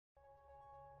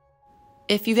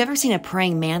If you've ever seen a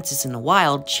praying mantis in the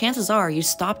wild, chances are you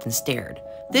stopped and stared.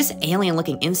 This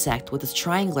alien-looking insect with its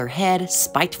triangular head,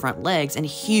 spiked front legs, and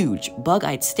huge,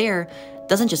 bug-eyed stare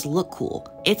doesn't just look cool,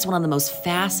 it's one of the most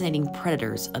fascinating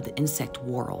predators of the insect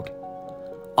world.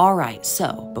 Alright,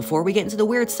 so before we get into the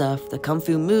weird stuff, the kung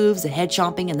fu moves, the head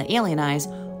chomping, and the alien eyes,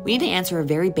 we need to answer a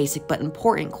very basic but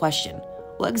important question.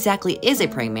 What exactly is a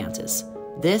praying mantis?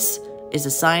 This is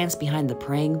the science behind the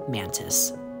praying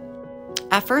mantis.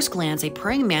 At first glance, a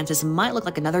praying mantis might look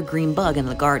like another green bug in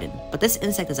the garden, but this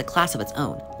insect is a class of its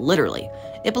own, literally.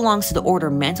 It belongs to the order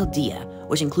Mantidae,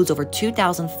 which includes over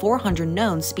 2,400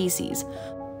 known species.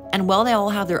 And while they all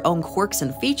have their own quirks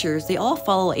and features, they all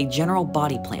follow a general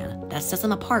body plan that sets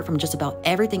them apart from just about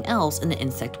everything else in the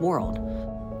insect world.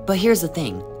 But here's the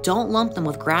thing, don't lump them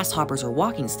with grasshoppers or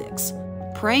walking sticks.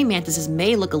 Praying mantises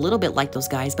may look a little bit like those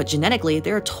guys, but genetically,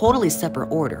 they're a totally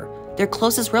separate order. Their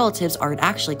closest relatives are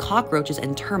actually cockroaches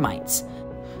and termites.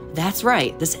 That's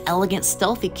right, this elegant,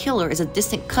 stealthy killer is a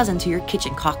distant cousin to your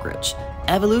kitchen cockroach.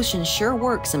 Evolution sure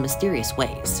works in mysterious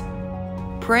ways.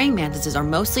 Praying mantises are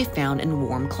mostly found in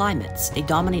warm climates. They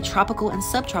dominate tropical and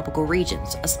subtropical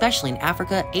regions, especially in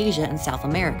Africa, Asia, and South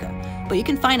America, but you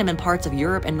can find them in parts of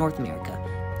Europe and North America.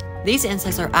 These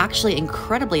insects are actually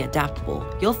incredibly adaptable.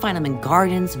 You'll find them in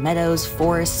gardens, meadows,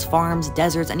 forests, farms,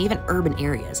 deserts, and even urban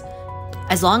areas.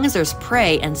 As long as there's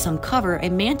prey and some cover, a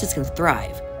mantis can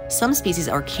thrive. Some species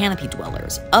are canopy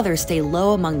dwellers, others stay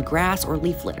low among grass or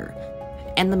leaf litter.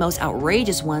 And the most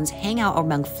outrageous ones hang out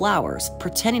among flowers,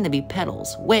 pretending to be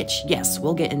petals, which, yes,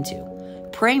 we'll get into.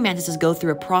 Praying mantises go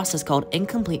through a process called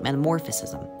incomplete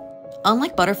metamorphism.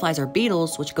 Unlike butterflies or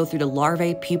beetles, which go through the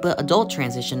larvae, pupa, adult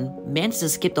transition,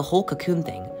 mantises skip the whole cocoon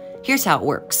thing. Here's how it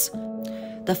works.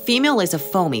 The female lays a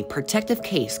foamy, protective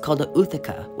case called the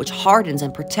ootheca, which hardens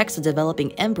and protects the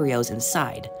developing embryos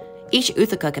inside. Each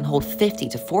ootheca can hold 50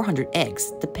 to 400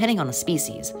 eggs, depending on the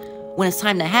species. When it's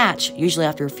time to hatch, usually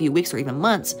after a few weeks or even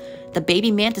months, the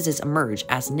baby mantises emerge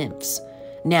as nymphs.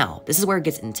 Now, this is where it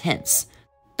gets intense.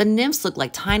 The nymphs look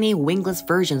like tiny, wingless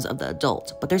versions of the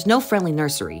adult, but there's no friendly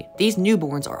nursery. These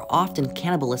newborns are often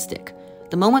cannibalistic.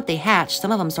 The moment they hatch,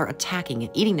 some of them start attacking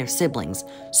and eating their siblings,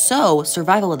 so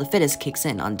survival of the fittest kicks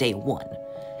in on day one.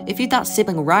 If you thought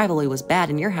sibling rivalry was bad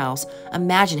in your house,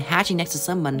 imagine hatching next to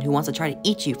someone who wants to try to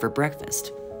eat you for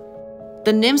breakfast.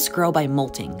 The nymphs grow by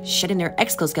molting, shedding their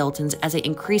exoskeletons as they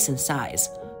increase in size.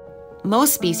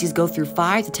 Most species go through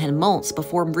 5 to 10 molts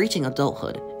before reaching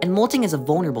adulthood, and molting is a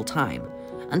vulnerable time.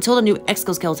 Until the new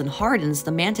exoskeleton hardens,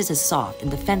 the mantis is soft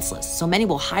and defenseless, so many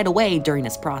will hide away during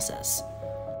this process.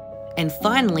 And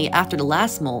finally, after the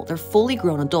last molt, they're fully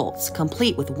grown adults,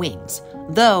 complete with wings.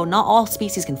 Though not all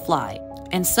species can fly,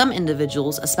 and some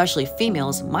individuals, especially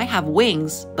females, might have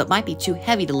wings but might be too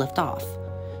heavy to lift off.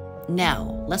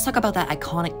 Now, let's talk about that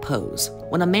iconic pose.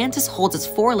 When a mantis holds its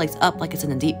forelegs up like it's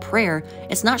in a deep prayer,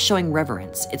 it's not showing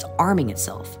reverence, it's arming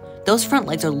itself. Those front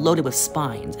legs are loaded with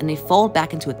spines, and they fold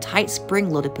back into a tight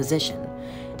spring-loaded position.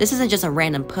 This isn't just a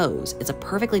random pose, it's a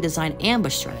perfectly designed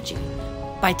ambush strategy.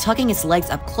 By tucking its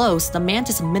legs up close, the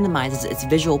mantis minimizes its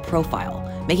visual profile,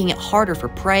 making it harder for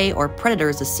prey or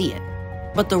predators to see it.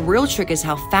 But the real trick is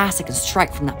how fast it can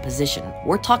strike from that position.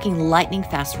 We're talking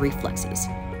lightning-fast reflexes,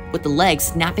 with the legs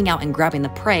snapping out and grabbing the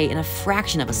prey in a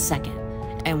fraction of a second.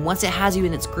 And once it has you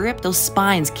in its grip, those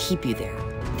spines keep you there.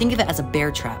 Think of it as a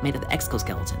bear trap made of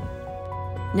exoskeleton.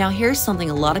 Now here's something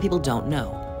a lot of people don't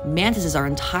know. Mantises are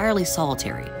entirely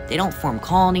solitary. They don't form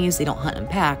colonies, they don't hunt in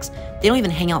packs, they don't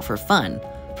even hang out for fun.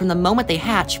 From the moment they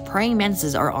hatch, praying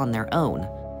mantises are on their own.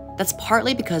 That's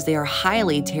partly because they are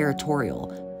highly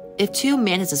territorial. If two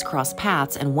mantises cross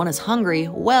paths and one is hungry,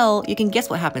 well, you can guess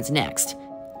what happens next.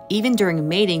 Even during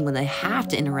mating, when they have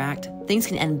to interact, things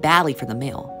can end badly for the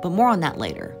male, but more on that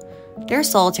later. Their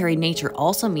solitary nature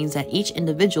also means that each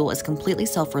individual is completely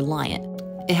self-reliant.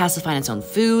 It has to find its own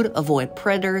food, avoid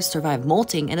predators, survive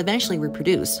molting, and eventually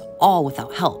reproduce, all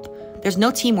without help. There's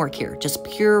no teamwork here, just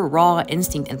pure, raw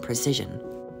instinct and precision.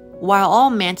 While all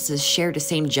mantises share the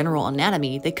same general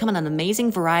anatomy, they come in an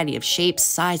amazing variety of shapes,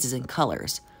 sizes, and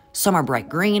colors. Some are bright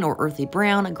green or earthy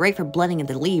brown, great for blending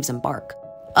into leaves and bark.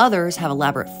 Others have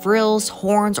elaborate frills,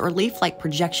 horns, or leaf-like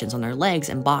projections on their legs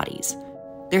and bodies.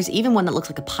 There's even one that looks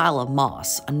like a pile of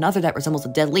moss, another that resembles a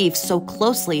dead leaf so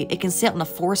closely it can sit on the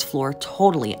forest floor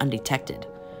totally undetected.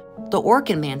 The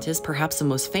orchid mantis, perhaps the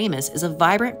most famous, is a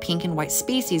vibrant pink and white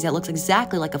species that looks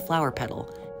exactly like a flower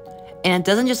petal. And it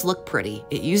doesn't just look pretty,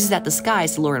 it uses that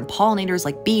disguise to lure in pollinators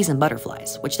like bees and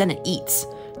butterflies, which then it eats.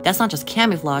 That's not just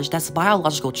camouflage, that's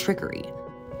biological trickery.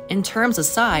 In terms of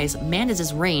size,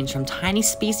 mantises range from tiny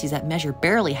species that measure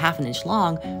barely half an inch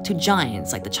long to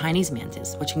giants like the Chinese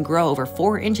mantis, which can grow over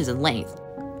 4 inches in length.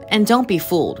 And don't be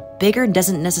fooled, bigger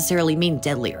doesn't necessarily mean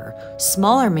deadlier.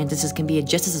 Smaller mantises can be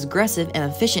just as aggressive and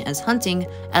efficient as hunting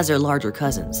as their larger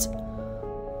cousins.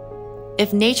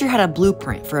 If nature had a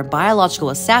blueprint for a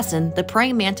biological assassin, the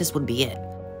praying mantis would be it.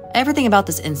 Everything about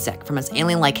this insect, from its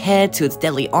alien-like head to its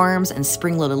deadly arms and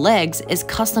spring-loaded legs, is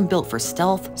custom-built for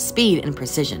stealth, speed, and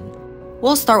precision.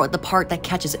 We'll start with the part that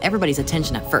catches everybody's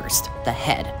attention at first, the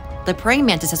head. The praying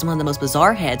mantis has one of the most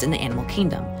bizarre heads in the animal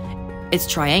kingdom. It's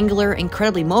triangular,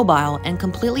 incredibly mobile, and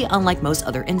completely unlike most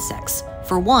other insects.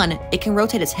 For one, it can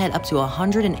rotate its head up to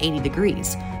 180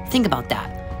 degrees. Think about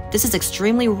that. This is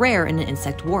extremely rare in the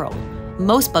insect world.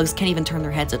 Most bugs can't even turn their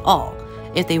heads at all.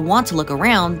 If they want to look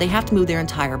around, they have to move their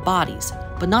entire bodies,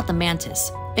 but not the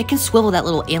mantis. It can swivel that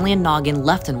little alien noggin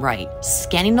left and right,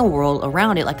 scanning the world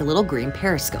around it like a little green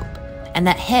periscope. And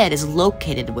that head is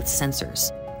located with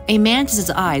sensors. A mantis's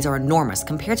eyes are enormous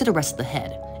compared to the rest of the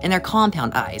head, and they're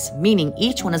compound eyes, meaning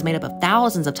each one is made up of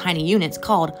thousands of tiny units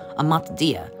called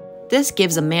ommatidia. This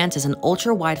gives a mantis an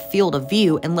ultra-wide field of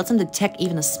view and lets them detect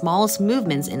even the smallest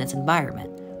movements in its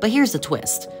environment. But here's the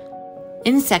twist.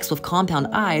 Insects with compound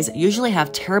eyes usually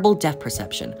have terrible depth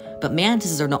perception, but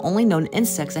mantises are the only known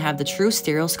insects that have the true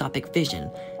stereoscopic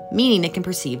vision, meaning it can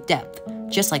perceive depth,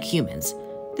 just like humans.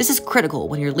 This is critical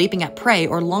when you're leaping at prey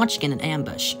or launching in an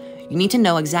ambush. You need to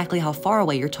know exactly how far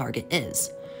away your target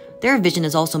is. Their vision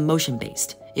is also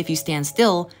motion-based. If you stand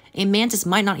still, a mantis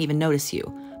might not even notice you.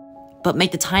 But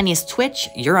make the tiniest twitch,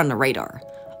 you're on the radar.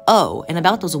 Oh, and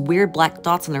about those weird black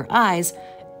dots in their eyes,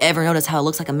 ever notice how it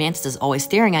looks like a mantis is always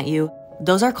staring at you?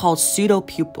 Those are called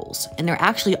pseudopupils, and they're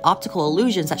actually optical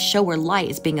illusions that show where light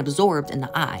is being absorbed in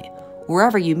the eye.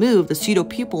 Wherever you move, the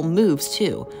pseudopupil moves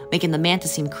too, making the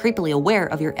mantis seem creepily aware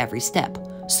of your every step.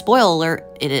 Spoiler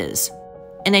alert, it is.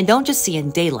 And they don't just see in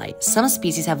daylight. Some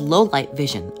species have low light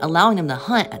vision, allowing them to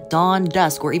hunt at dawn,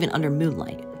 dusk, or even under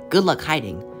moonlight. Good luck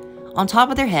hiding. On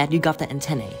top of their head, you got the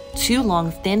antennae, 2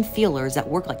 long, thin feelers that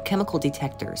work like chemical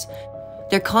detectors.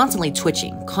 They're constantly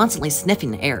twitching, constantly sniffing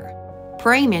the air.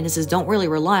 Praying mantises don't really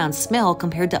rely on smell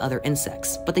compared to other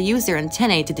insects, but they use their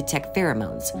antennae to detect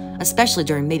pheromones, especially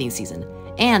during mating season,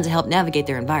 and to help navigate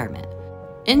their environment.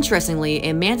 Interestingly,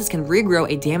 a mantis can regrow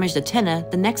a damaged antenna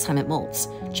the next time it molts,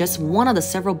 just one of the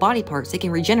several body parts they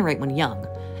can regenerate when young.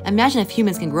 Imagine if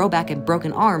humans can grow back a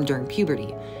broken arm during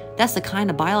puberty. That's the kind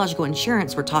of biological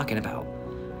insurance we're talking about.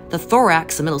 The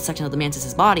thorax, the middle section of the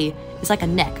mantis's body, is like a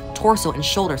neck, torso, and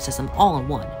shoulder system all in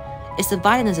one. It's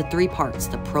divided into 3 parts,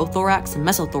 the prothorax, the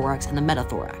mesothorax, and the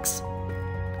metathorax.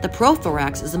 The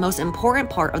prothorax is the most important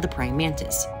part of the praying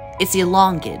mantis. It's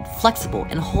elongated, flexible,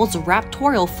 and holds the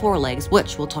raptorial forelegs,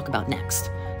 which we'll talk about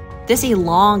next. This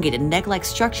elongated neck-like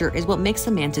structure is what makes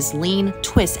the mantis lean,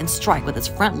 twist, and strike with its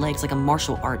front legs like a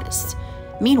martial artist.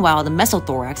 Meanwhile, the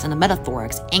mesothorax and the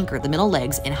metathorax anchor the middle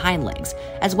legs and hind legs,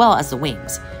 as well as the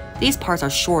wings. These parts are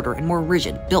shorter and more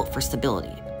rigid, built for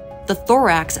stability. The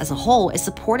thorax as a whole is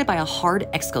supported by a hard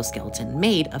exoskeleton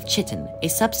made of chitin, a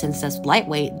substance that's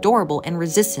lightweight, durable, and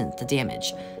resistant to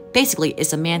damage. Basically,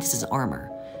 it's a mantis's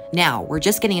armor. Now, we're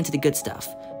just getting into the good stuff.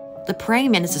 The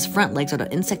praying mantis's front legs are the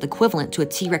insect equivalent to a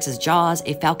T-Rex's jaws,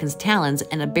 a falcon's talons,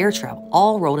 and a bear trap,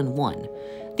 all rolled in one.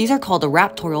 These are called the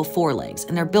raptorial forelegs,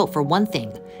 and they're built for one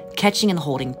thing: catching and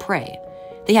holding prey.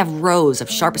 They have rows of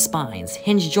sharp spines,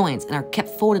 hinged joints, and are kept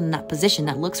folded in that position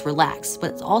that looks relaxed, but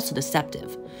it's also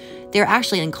deceptive. They're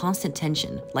actually in constant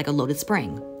tension, like a loaded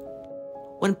spring.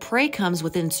 When prey comes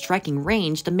within striking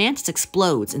range, the mantis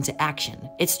explodes into action.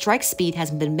 Its strike speed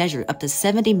has been measured up to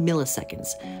 70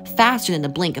 milliseconds, faster than the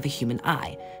blink of a human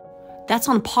eye. That's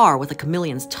on par with a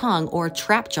chameleon's tongue or a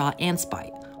trapjaw ant's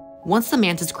bite. Once the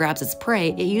mantis grabs its prey,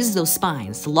 it uses those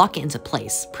spines to lock it into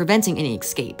place, preventing any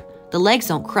escape. The legs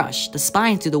don't crush, the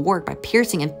spines do the work by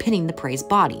piercing and pinning the prey's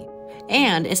body.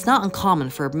 And it's not uncommon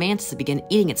for a mantis to begin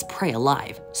eating its prey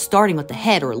alive, starting with the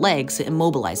head or legs to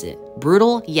immobilize it.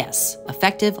 Brutal? Yes.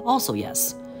 Effective? Also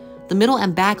yes. The middle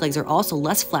and back legs are also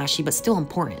less flashy but still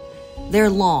important. They're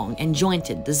long and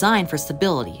jointed, designed for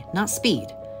stability, not speed.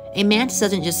 A mantis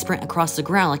doesn't just sprint across the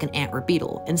ground like an ant or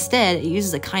beetle. Instead, it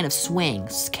uses a kind of swaying,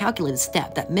 calculated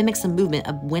step that mimics the movement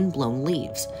of wind-blown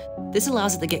leaves. This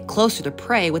allows it to get closer to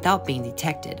prey without being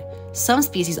detected. Some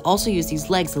species also use these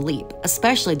legs to leap,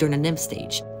 especially during the nymph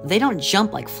stage. They don't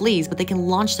jump like fleas, but they can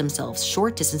launch themselves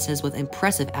short distances with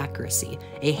impressive accuracy,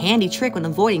 a handy trick when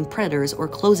avoiding predators or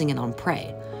closing in on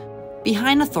prey.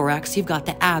 Behind the thorax, you've got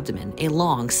the abdomen, a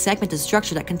long, segmented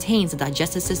structure that contains the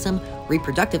digestive system,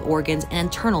 reproductive organs, and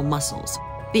internal muscles.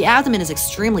 The abdomen is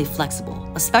extremely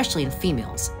flexible, especially in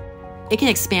females. It can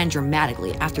expand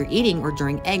dramatically after eating or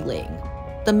during egg laying.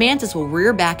 The mantis will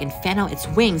rear back and fan out its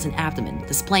wings and abdomen,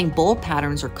 displaying bold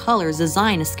patterns or colors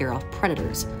designed to scare off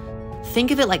predators.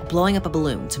 Think of it like blowing up a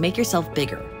balloon to make yourself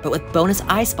bigger, but with bonus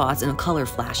eye spots and color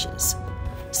flashes.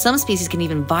 Some species can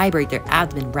even vibrate their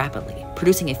abdomen rapidly,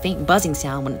 producing a faint buzzing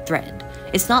sound when threatened.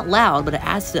 It's not loud, but it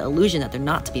adds to the illusion that they're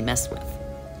not to be messed with.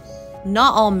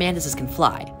 Not all mantises can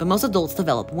fly, but most adults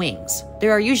develop wings.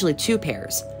 There are usually two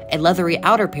pairs, a leathery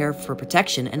outer pair for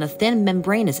protection and a thin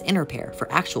membranous inner pair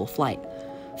for actual flight.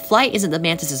 Flight isn't the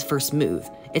mantis's first move,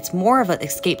 it's more of an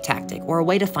escape tactic or a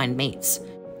way to find mates.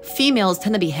 Females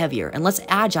tend to be heavier and less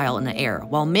agile in the air,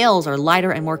 while males are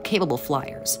lighter and more capable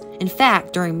flyers. In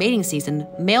fact, during mating season,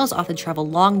 males often travel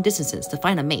long distances to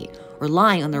find a mate,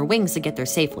 relying on their wings to get there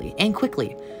safely and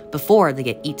quickly, before they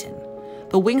get eaten.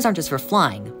 But wings aren't just for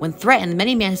flying. When threatened,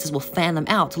 many mantises will fan them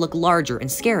out to look larger and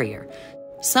scarier.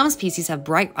 Some species have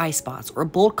bright eye spots or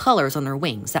bold colors on their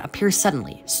wings that appear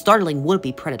suddenly, startling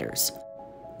would-be predators.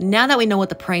 Now that we know what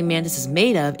the praying mantis is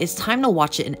made of, it's time to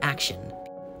watch it in action.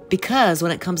 Because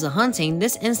when it comes to hunting,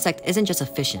 this insect isn't just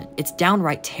efficient, it's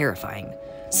downright terrifying.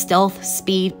 Stealth,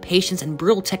 speed, patience, and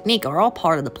brutal technique are all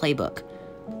part of the playbook.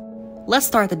 Let's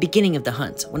start at the beginning of the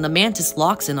hunt, when the mantis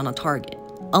locks in on a target.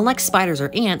 Unlike spiders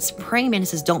or ants, praying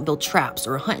mantises don't build traps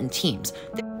or hunt in teams.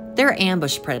 They're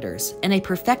ambush predators, and they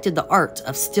perfected the art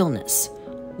of stillness.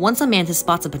 Once a mantis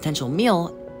spots a potential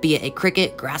meal, be it a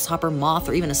cricket, grasshopper, moth,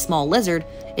 or even a small lizard,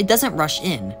 it doesn't rush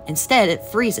in. Instead, it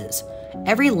freezes.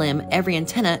 Every limb, every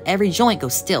antenna, every joint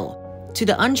goes still. To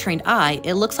the untrained eye,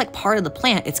 it looks like part of the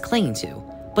plant it's clinging to.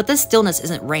 But this stillness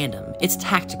isn't random, it's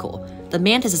tactical. The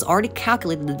mantis has already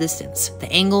calculated the distance,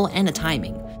 the angle, and the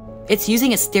timing. It's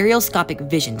using its stereoscopic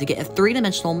vision to get a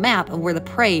three-dimensional map of where the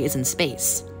prey is in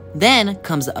space. Then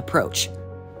comes the approach.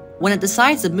 When it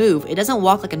decides to move, it doesn't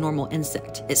walk like a normal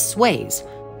insect, it sways.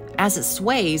 As it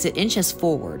sways, it inches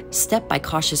forward, step by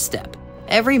cautious step.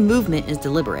 Every movement is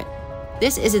deliberate.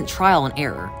 This isn't trial and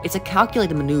error, it's a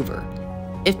calculated maneuver.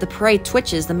 If the prey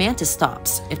twitches, the mantis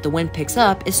stops. If the wind picks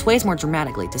up, it sways more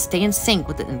dramatically to stay in sync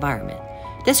with the environment.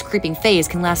 This creeping phase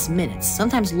can last minutes,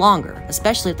 sometimes longer,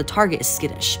 especially if the target is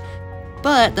skittish.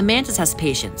 But the mantis has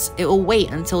patience. It will wait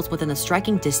until it's within a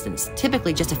striking distance,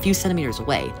 typically just a few centimeters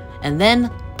away, and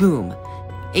then, boom.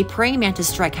 A praying mantis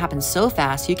strike happens so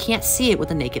fast you can't see it with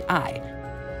the naked eye.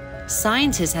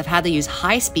 Scientists have had to use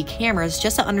high-speed cameras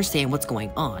just to understand what's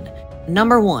going on.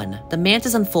 Number 1, the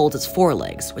mantis unfolds its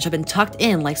forelegs, which have been tucked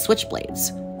in like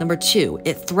switchblades. Number 2,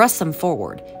 it thrusts them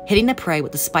forward, hitting the prey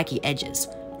with the spiky edges.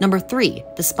 Number 3,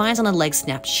 the spines on the legs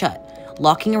snap shut,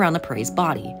 locking around the prey's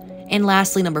body. And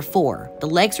lastly, number 4, the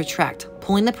legs retract,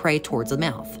 pulling the prey towards the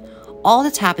mouth. All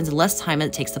this happens in less time than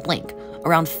it takes to blink,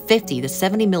 around 50 to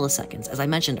 70 milliseconds, as I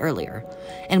mentioned earlier.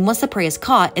 And once the prey is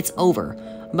caught, it's over.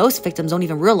 Most victims don't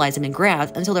even realize they've been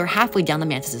grabbed until they're halfway down the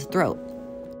mantis's throat.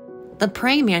 The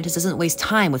praying mantis doesn't waste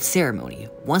time with ceremony.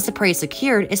 Once the prey is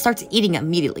secured, it starts eating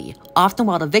immediately, often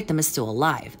while the victim is still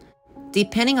alive.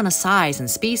 Depending on the size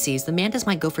and species, the mantis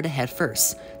might go for the head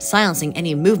first, silencing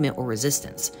any movement or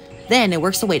resistance. Then it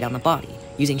works the way down the body,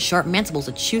 using sharp mandibles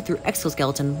to chew through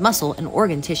exoskeleton, muscle, and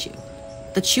organ tissue.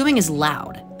 The chewing is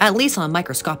loud, at least on a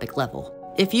microscopic level.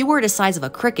 If you were the size of a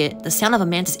cricket, the sound of a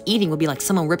mantis eating would be like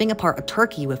someone ripping apart a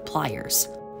turkey with pliers.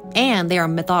 And they are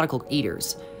methodical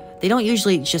eaters. They don't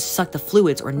usually just suck the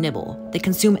fluids or nibble. They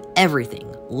consume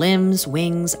everything: limbs,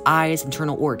 wings, eyes,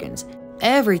 internal organs.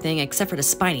 Everything except for the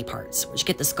spiny parts, which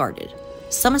get discarded.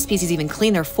 Some species even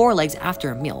clean their forelegs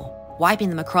after a meal, wiping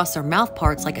them across their mouth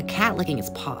parts like a cat licking its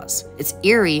paws. It's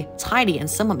eerie, tidy, and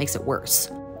somewhat makes it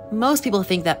worse. Most people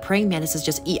think that praying mantises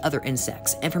just eat other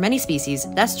insects, and for many species,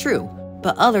 that's true.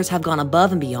 But others have gone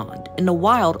above and beyond. In the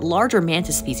wild, larger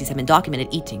mantis species have been documented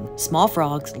eating small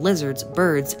frogs, lizards,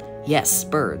 birds, yes,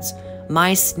 birds,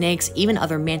 mice, snakes, even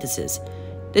other mantises.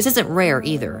 This isn't rare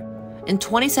either. In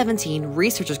 2017,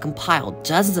 researchers compiled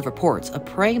dozens of reports of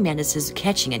praying mantises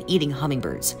catching and eating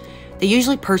hummingbirds. They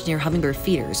usually perch near hummingbird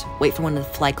feeders, wait for one to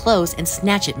fly close, and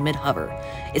snatch it mid-hover.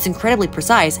 It's incredibly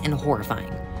precise and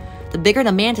horrifying. The bigger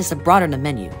the mantis, the broader the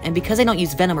menu, and because they don't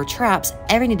use venom or traps,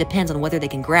 everything depends on whether they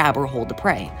can grab or hold the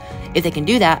prey. If they can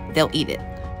do that, they'll eat it.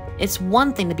 It's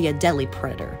one thing to be a deadly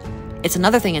predator. It's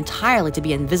another thing entirely to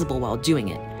be invisible while doing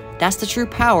it. That's the true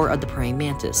power of the praying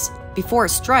mantis. Before it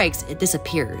strikes, it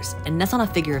disappears, and that's not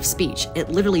a figure of speech, it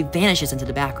literally vanishes into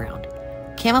the background.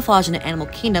 Camouflage in the animal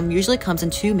kingdom usually comes in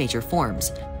two major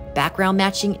forms: background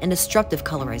matching and destructive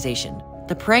colorization.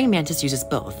 The praying mantis uses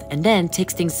both, and then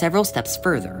takes things several steps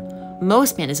further.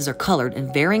 Most mantises are colored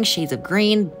in varying shades of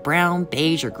green, brown,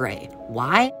 beige, or gray.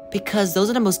 Why? Because those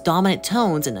are the most dominant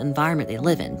tones in the environment they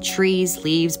live in: trees,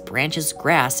 leaves, branches,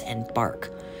 grass, and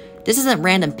bark. This isn't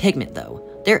random pigment though.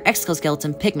 Their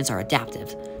exoskeleton pigments are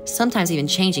adaptive, sometimes even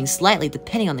changing slightly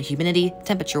depending on the humidity,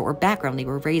 temperature, or background they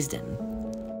were raised in.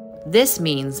 This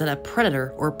means that a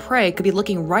predator or prey could be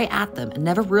looking right at them and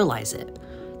never realize it.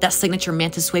 That signature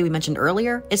mantis sway we mentioned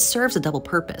earlier, it serves a double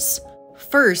purpose.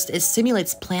 First, it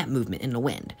simulates plant movement in the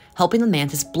wind, helping the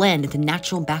mantis blend into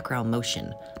natural background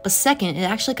motion. But second, it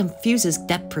actually confuses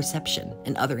depth perception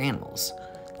in other animals.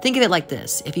 Think of it like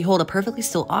this: if you hold a perfectly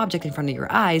still object in front of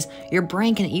your eyes, your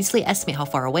brain can easily estimate how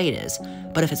far away it is.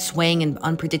 But if it's swaying in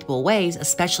unpredictable ways,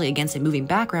 especially against a moving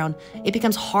background, it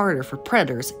becomes harder for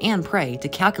predators and prey to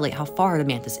calculate how far the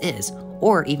mantis is,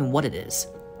 or even what it is.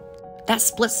 That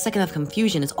split second of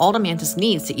confusion is all the mantis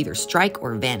needs to either strike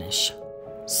or vanish.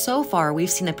 So far, we've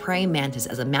seen the praying mantis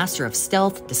as a master of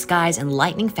stealth, disguise, and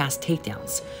lightning-fast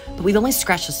takedowns, but we've only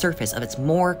scratched the surface of its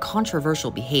more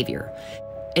controversial behavior.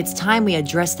 It's time we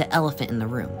address the elephant in the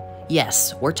room.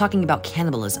 Yes, we're talking about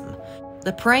cannibalism.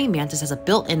 The praying mantis has a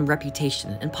built-in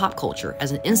reputation in pop culture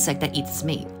as an insect that eats its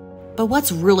mate. But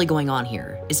what's really going on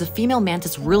here? Is the female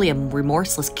mantis really a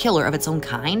remorseless killer of its own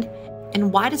kind?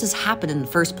 And why does this happen in the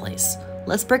first place?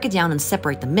 Let's break it down and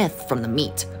separate the myth from the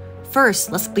meat.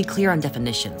 First, let's be clear on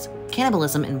definitions.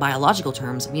 Cannibalism in biological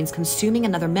terms means consuming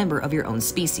another member of your own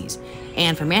species.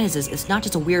 And for mantises, it's not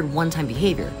just a weird one-time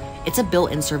behavior, it's a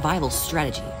built-in survival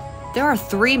strategy. There are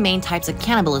three main types of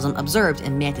cannibalism observed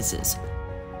in mantises.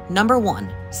 Number 1,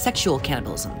 sexual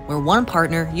cannibalism, where one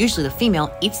partner, usually the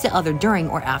female, eats the other during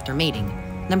or after mating.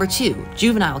 Number 2,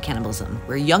 juvenile cannibalism,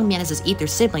 where young mantises eat their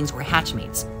siblings or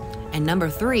hatchmates. And number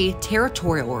 3,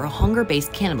 territorial or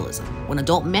hunger-based cannibalism, when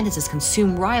adult mantises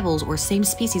consume rivals or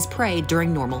same-species prey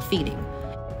during normal feeding.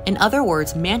 In other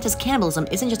words, mantis cannibalism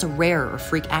isn't just a rare or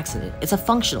freak accident, it's a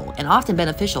functional and often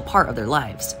beneficial part of their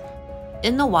lives.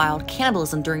 In the wild,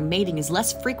 cannibalism during mating is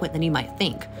less frequent than you might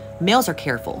think. Males are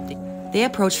careful. They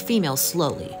approach females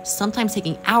slowly, sometimes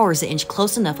taking hours to inch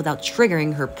close enough without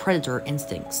triggering her predator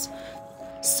instincts.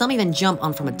 Some even jump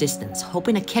on from a distance,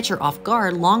 hoping to catch her off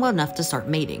guard long enough to start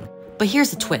mating. But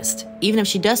here's the twist: even if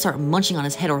she does start munching on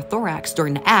his head or thorax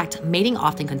during the act, mating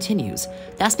often continues.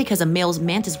 That's because a male's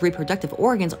mantis reproductive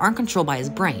organs aren't controlled by his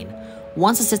brain.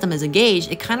 Once the system is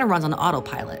engaged, it kind of runs on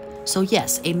autopilot. So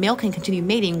yes, a male can continue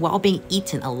mating while being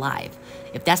eaten alive.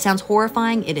 If that sounds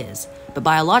horrifying, it is, but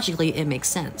biologically it makes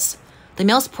sense. The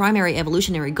male's primary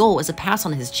evolutionary goal is to pass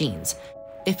on his genes.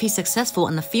 If he's successful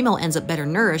and the female ends up better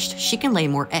nourished, she can lay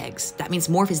more eggs. That means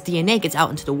more of his DNA gets out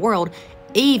into the world,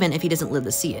 even if he doesn't live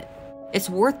to see it. It's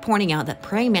worth pointing out that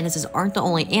praying mantises aren't the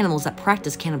only animals that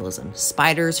practice cannibalism.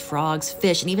 Spiders, frogs,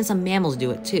 fish, and even some mammals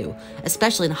do it too,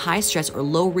 especially in high-stress or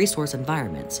low-resource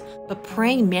environments. But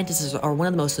praying mantises are one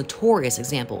of the most notorious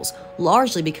examples,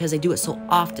 largely because they do it so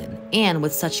often and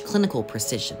with such clinical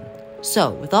precision.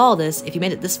 So, with all this, if you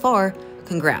made it this far,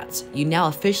 congrats! You now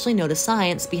officially know the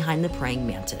science behind the praying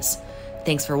mantis.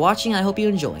 Thanks for watching, and I hope you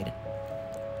enjoyed.